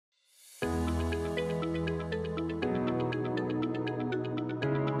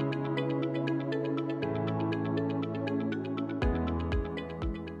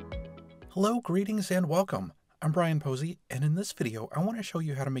Hello, greetings, and welcome. I'm Brien Posey, and in this video, I want to show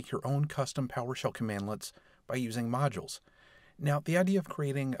you how to make your own custom PowerShell commandlets by using modules. Now, the idea of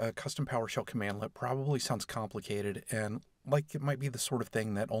creating a custom PowerShell commandlet probably sounds complicated and like it might be the sort of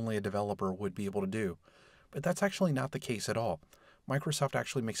thing that only a developer would be able to do, but that's actually not the case at all. Microsoft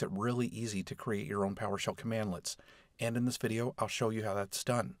actually makes it really easy to create your own PowerShell commandlets, and in this video, I'll show you how that's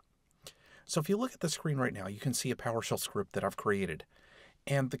done. So if you look at the screen right now, you can see a PowerShell script that I've created.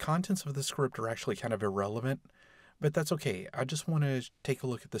 And the contents of the script are actually kind of irrelevant, but that's okay. I just want to take a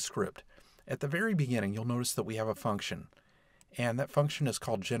look at the script. At the very beginning, you'll notice that we have a function, and that function is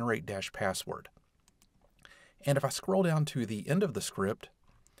called generate-password. And if I scroll down to the end of the script,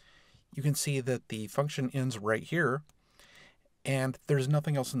 you can see that the function ends right here, and there's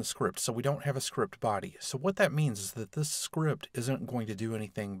nothing else in the script, so we don't have a script body. So what that means is that this script isn't going to do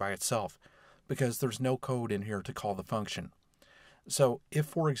anything by itself, because there's no code in here to call the function. So if,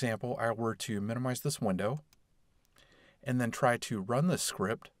 for example, I were to minimize this window and then try to run this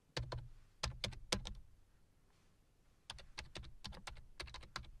script,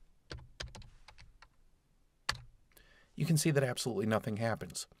 you can see that absolutely nothing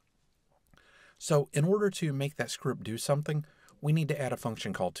happens. So in order to make that script do something, we need to add a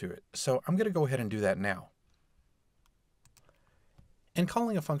function call to it. So I'm going to go ahead and do that now. And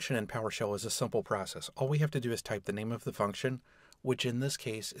calling a function in PowerShell is a simple process. All we have to do is type the name of the function, which in this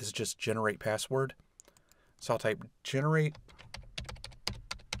case is just generate-password. So I'll type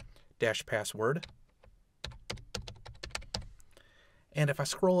generate-password. And if I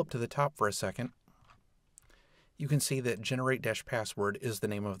scroll up to the top for a second, you can see that generate-password is the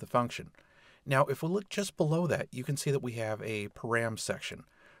name of the function. Now, if we look just below that, you can see that we have a param section.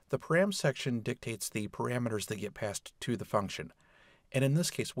 The param section dictates the parameters that get passed to the function. And in this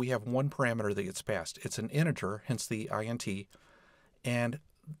case, we have one parameter that gets passed. It's an integer, hence the int, and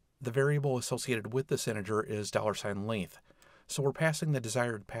the variable associated with this integer is $length. So we're passing the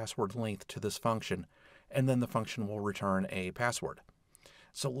desired password length to this function, and then the function will return a password.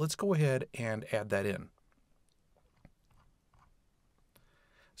 So let's go ahead and add that in.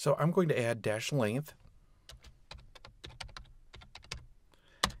 So I'm going to add -length,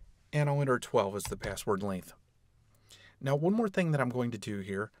 and I'll enter 12 as the password length. Now, one more thing that I'm going to do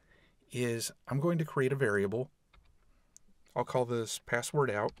here is I'm going to create a variable. I'll call this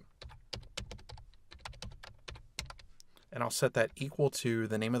password out, and I'll set that equal to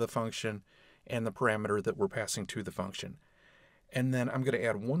the name of the function and the parameter that we're passing to the function. And then I'm going to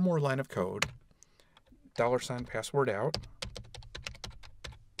add one more line of code, $password out,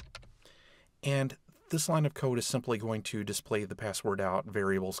 and this line of code is simply going to display the password out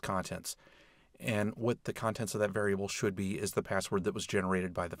variable's contents. And what the contents of that variable should be is the password that was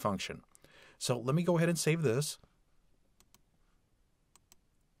generated by the function. So let me go ahead and save this.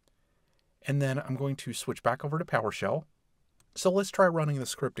 And then I'm going to switch back over to PowerShell. So let's try running the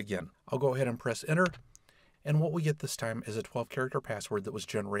script again. I'll go ahead and press enter. And what we get this time is a 12-character password that was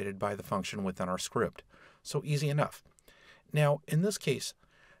generated by the function within our script. So easy enough. Now, in this case,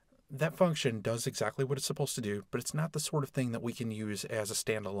 that function does exactly what it's supposed to do, but it's not the sort of thing that we can use as a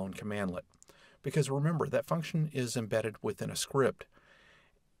standalone commandlet. Because remember, that function is embedded within a script.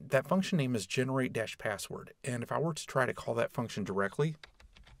 That function name is generate-password. And if I were to try to call that function directly,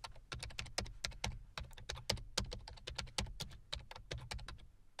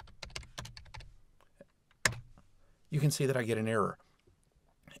 you can see that I get an error.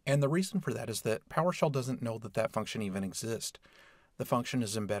 And the reason for that is that PowerShell doesn't know that that function even exists. The function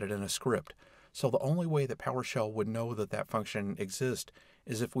is embedded in a script. So the only way that PowerShell would know that that function exists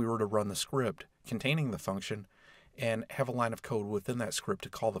is if we were to run the script containing the function and have a line of code within that script to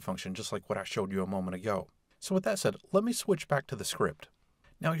call the function, just like what I showed you a moment ago. So with that said, let me switch back to the script.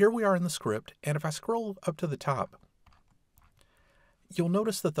 Now here we are in the script, and if I scroll up to the top, you'll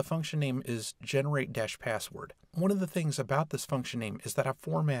notice that the function name is generate-password. One of the things about this function name is that I've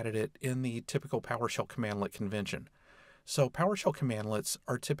formatted it in the typical PowerShell commandlet convention. So PowerShell commandlets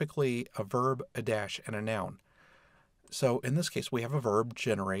are typically a verb, a dash, and a noun. So in this case, we have a verb,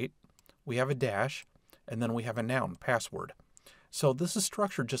 generate, we have a dash, and then we have a noun, password. So this is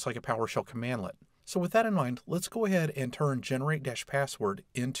structured just like a PowerShell commandlet. So with that in mind, let's go ahead and turn generate-password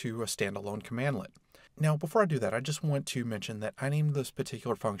into a standalone commandlet. Now, before I do that, I just want to mention that I named this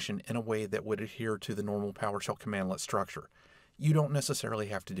particular function in a way that would adhere to the normal PowerShell commandlet structure. You don't necessarily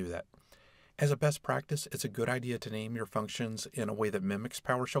have to do that. As a best practice, it's a good idea to name your functions in a way that mimics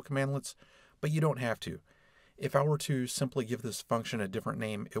PowerShell commandlets, but you don't have to. If I were to simply give this function a different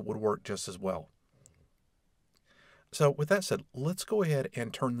name, it would work just as well. So with that said, let's go ahead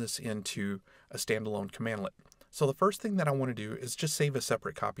and turn this into a standalone commandlet. So the first thing that I want to do is just save a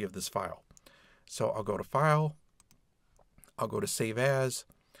separate copy of this file. So I'll go to File, I'll go to Save As,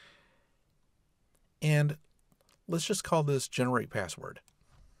 and let's just call this Generate Password.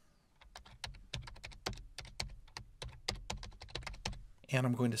 And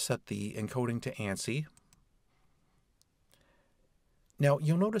I'm going to set the encoding to ANSI. Now,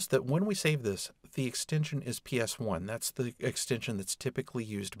 you'll notice that when we save this, the extension is PS1. That's the extension that's typically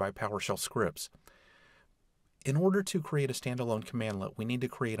used by PowerShell scripts. In order to create a standalone commandlet, we need to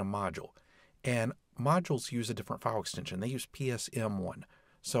create a module. And modules use a different file extension. They use PSM1.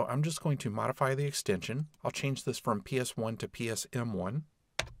 So I'm just going to modify the extension. I'll change this from PS1 to PSM1.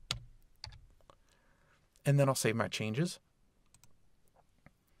 And then I'll save my changes.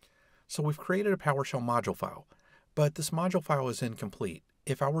 So we've created a PowerShell module file, but this module file is incomplete.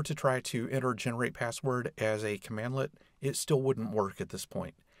 If I were to try to enter generate password as a commandlet, it still wouldn't work at this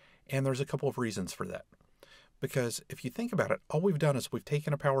point. And there's a couple of reasons for that. Because if you think about it, all we've done is we've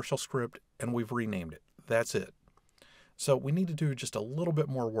taken a PowerShell script and we've renamed it. That's it. So we need to do just a little bit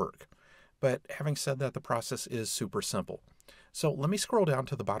more work. But having said that, the process is super simple. So let me scroll down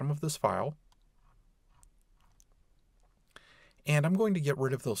to the bottom of this file. And I'm going to get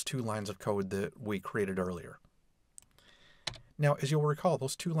rid of those 2 lines of code that we created earlier. Now, as you'll recall,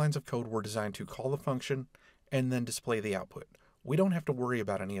 those 2 lines of code were designed to call the function and then display the output. We don't have to worry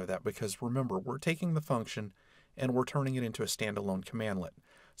about any of that because remember, we're taking the function and we're turning it into a standalone commandlet.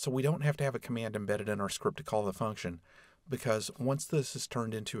 So we don't have to have a command embedded in our script to call the function, because once this is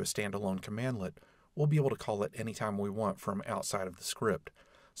turned into a standalone commandlet, we'll be able to call it anytime we want from outside of the script.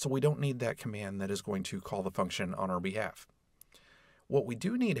 So we don't need that command that is going to call the function on our behalf. What we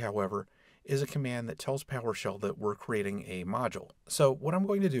do need, however, is a command that tells PowerShell that we're creating a module. So what I'm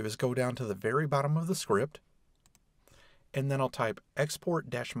going to do is go down to the very bottom of the script, and then I'll type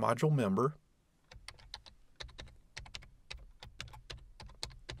export-module member,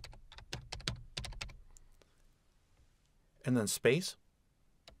 and then space,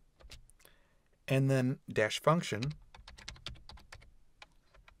 and then dash function,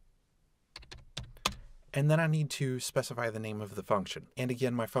 and then I need to specify the name of the function. And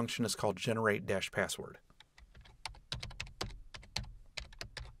again, my function is called generate-password.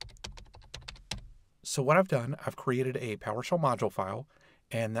 So what I've done, I've created a PowerShell module file,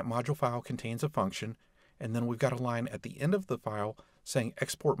 and that module file contains a function, and then we've got a line at the end of the file saying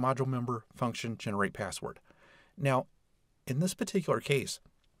export module member function generate password. Now, in this particular case,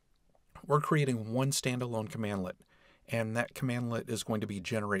 we're creating one standalone commandlet, and that commandlet is going to be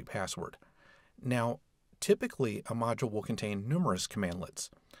generate password. Now, typically a module will contain numerous commandlets,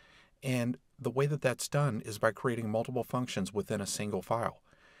 and the way that that's done is by creating multiple functions within a single file.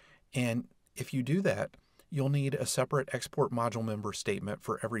 And if you do that, you'll need a separate export module member statement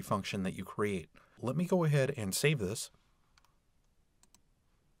for every function that you create. Let me go ahead and save this.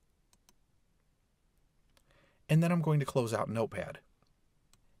 And then I'm going to close out Notepad.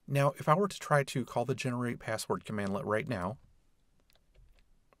 Now, if I were to try to call the generate password commandlet right now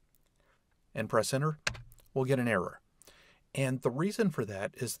and press enter, we'll get an error. And the reason for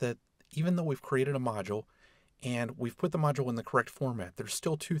that is that even though we've created a module and we've put the module in the correct format, there's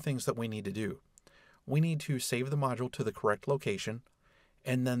still 2 things that we need to do. We need to save the module to the correct location,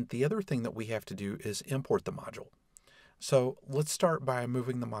 and then the other thing that we have to do is import the module. So let's start by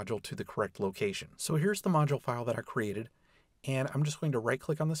moving the module to the correct location. So here's the module file that I created, and I'm just going to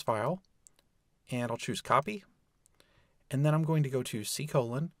right-click on this file, and I'll choose Copy, and then I'm going to go to C:,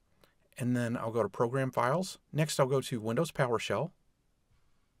 and then I'll go to Program Files. Next, I'll go to Windows PowerShell,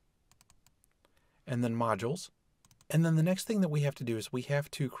 and then Modules. And then the next thing that we have to do is we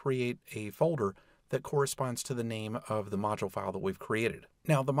have to create a folder that corresponds to the name of the module file that we've created.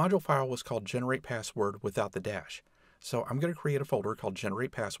 Now, the module file was called Generate Password without the dash. So I'm going to create a folder called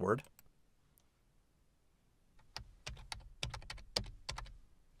Generate Password.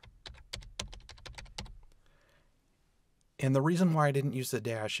 And the reason why I didn't use the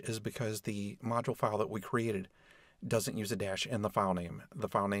dash is because the module file that we created doesn't use a dash in the file name. The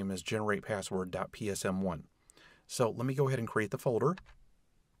file name is generatepassword.psm1. So let me go ahead and create the folder.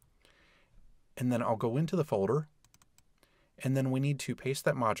 And then I'll go into the folder. And then we need to paste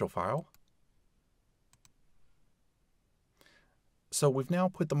that module file. So we've now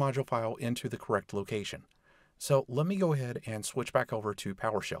put the module file into the correct location. So let me go ahead and switch back over to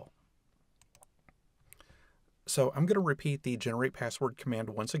PowerShell. So I'm going to repeat the generate password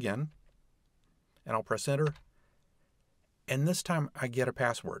command once again, and I'll press enter. And this time I get a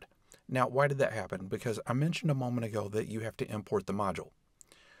password. Now, why did that happen? Because I mentioned a moment ago that you have to import the module.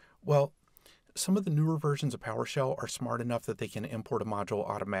 Well, some of the newer versions of PowerShell are smart enough that they can import a module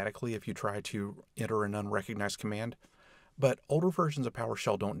automatically if you try to enter an unrecognized command. But older versions of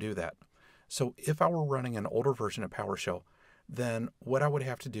PowerShell don't do that. So if I were running an older version of PowerShell, then what I would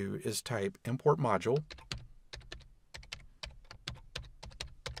have to do is type import module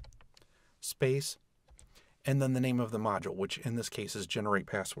space and then the name of the module, which in this case is generate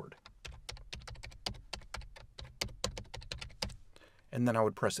password. And then I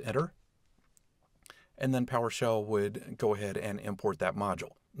would press enter, and then PowerShell would go ahead and import that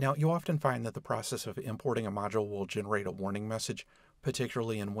module. Now, you'll often find that the process of importing a module will generate a warning message,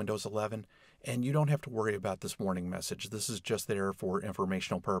 particularly in Windows 11, and you don't have to worry about this warning message. This is just there for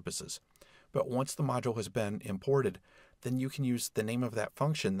informational purposes. But once the module has been imported, then you can use the name of that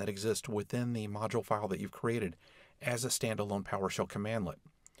function that exists within the module file that you've created as a standalone PowerShell commandlet.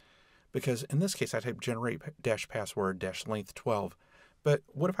 Because in this case, I type generate-password-length 12, but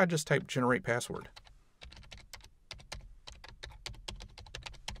what if I just type generate password?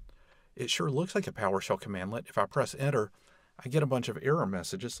 It sure looks like a PowerShell commandlet. If I press enter, I get a bunch of error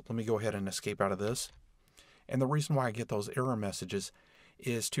messages. Let me go ahead and escape out of this. And the reason why I get those error messages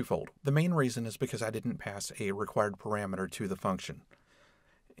is twofold. The main reason is because I didn't pass a required parameter to the function.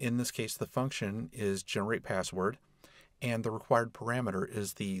 In this case, the function is generate password, and the required parameter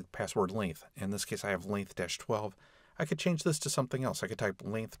is the password length. In this case, I have length-12. I could change this to something else. I could type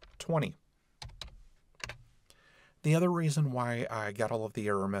length 20. The other reason why I got all of the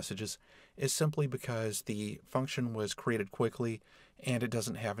error messages is simply because the function was created quickly and it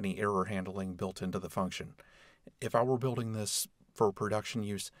doesn't have any error handling built into the function. If I were building this for production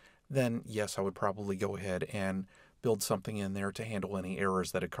use, then yes, I would probably go ahead and build something in there to handle any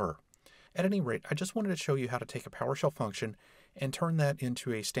errors that occur. At any rate, I just wanted to show you how to take a PowerShell function and turn that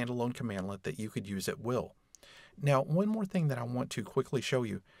into a standalone commandlet that you could use at will. Now, one more thing that I want to quickly show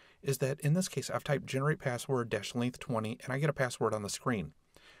you is that in this case, I've typed generate password-length 20 and I get a password on the screen.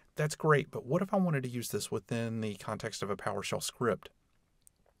 That's great, but what if I wanted to use this within the context of a PowerShell script?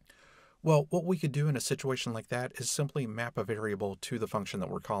 Well, what we could do in a situation like that is simply map a variable to the function that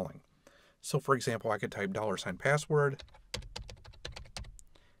we're calling. So for example, I could type $password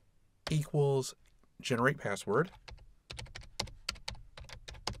equals generate password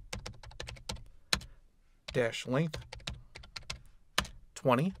dash length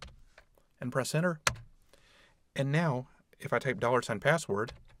 20 and press enter. And now if I type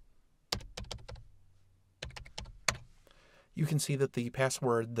 $password, you can see that the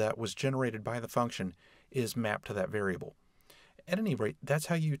password that was generated by the function is mapped to that variable. At any rate, that's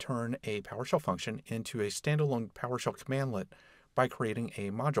how you turn a PowerShell function into a standalone PowerShell commandlet by creating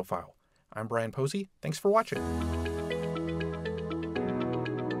a module file. I'm Brien Posey. Thanks for watching.